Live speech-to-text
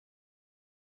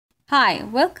Hi,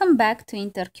 welcome back to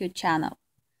InterQ channel.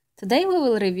 Today we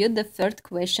will review the third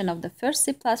question of the first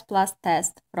C++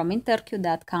 test from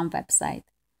interq.com website.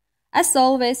 As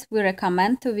always, we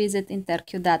recommend to visit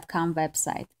interq.com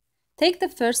website. Take the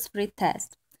first free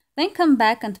test, then come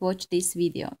back and watch this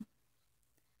video.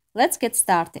 Let's get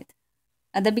started.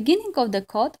 At the beginning of the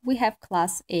code, we have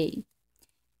class A.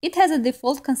 It has a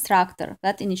default constructor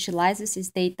that initializes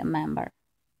its data member,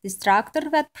 destructor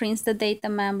that prints the data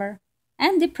member,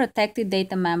 and the protected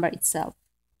data member itself.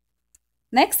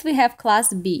 Next, we have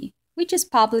class B, which is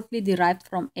publicly derived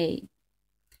from A.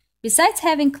 Besides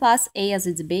having class A as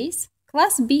its base,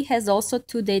 class B has also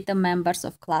two data members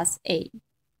of class A.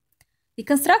 The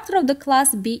constructor of the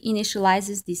class B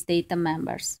initializes these data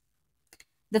members.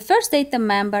 The first data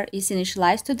member is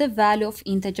initialized to the value of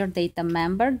integer data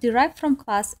member derived from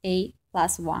class A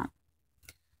plus 1.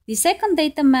 The second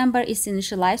data member is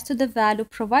initialized to the value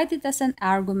provided as an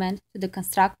argument to the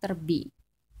constructor B.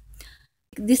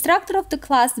 The destructor of the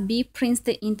class B prints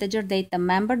the integer data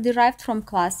member derived from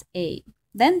class A,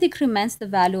 then decrements the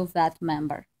value of that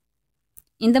member.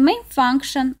 In the main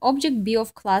function, object B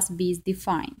of class B is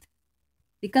defined.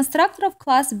 The constructor of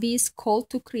class B is called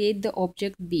to create the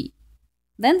object B.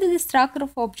 Then the destructor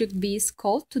of object B is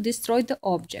called to destroy the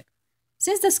object,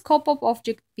 since the scope of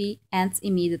object B ends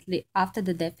immediately after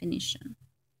the definition.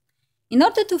 In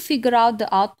order to figure out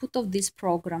the output of this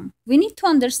program, we need to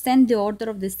understand the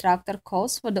order of destructor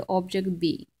calls for the object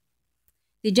B.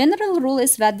 The general rule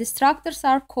is that destructors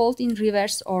are called in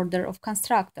reverse order of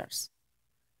constructors.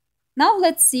 Now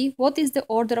let's see what is the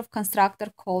order of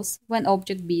constructor calls when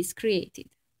object B is created.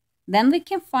 Then we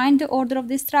can find the order of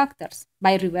destructors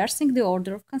by reversing the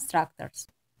order of constructors.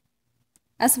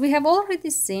 As we have already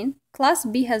seen, class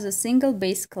B has a single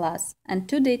base class and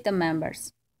two data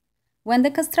members. When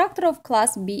the constructor of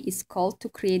class B is called to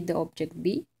create the object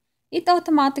B, it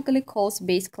automatically calls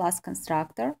base class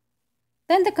constructor,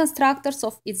 then the constructors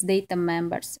of its data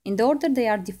members in the order they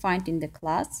are defined in the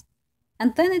class,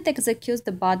 and then it executes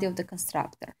the body of the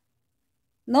constructor.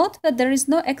 Note that there is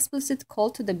no explicit call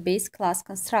to the base class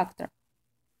constructor.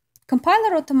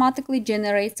 Compiler automatically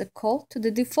generates a call to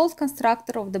the default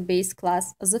constructor of the base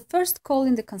class as the first call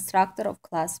in the constructor of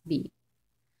class B.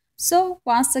 So,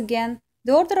 once again,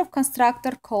 the order of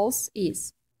constructor calls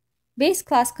is base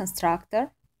class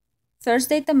constructor, first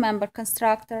data member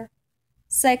constructor,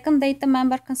 second data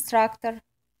member constructor,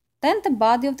 then the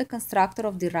body of the constructor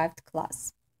of derived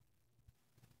class.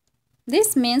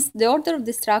 This means the order of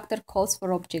destructor calls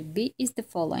for object B is the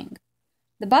following: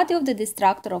 the body of the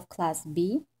destructor of class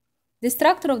B,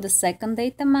 destructor of the second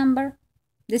data member,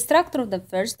 destructor of the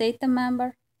first data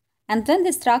member, and then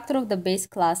destructor of the base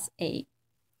class A.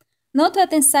 Note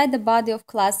that inside the body of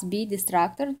class B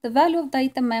destructor, the value of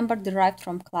data member derived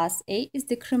from class A is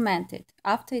decremented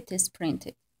after it is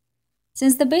printed.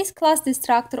 Since the base class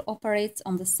destructor operates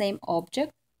on the same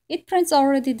object, it prints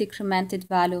already decremented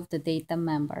value of the data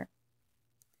member.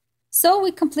 So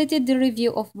we completed the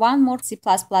review of one more C++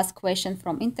 question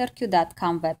from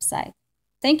interq.com website.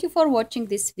 Thank you for watching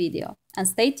this video and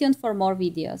stay tuned for more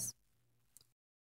videos.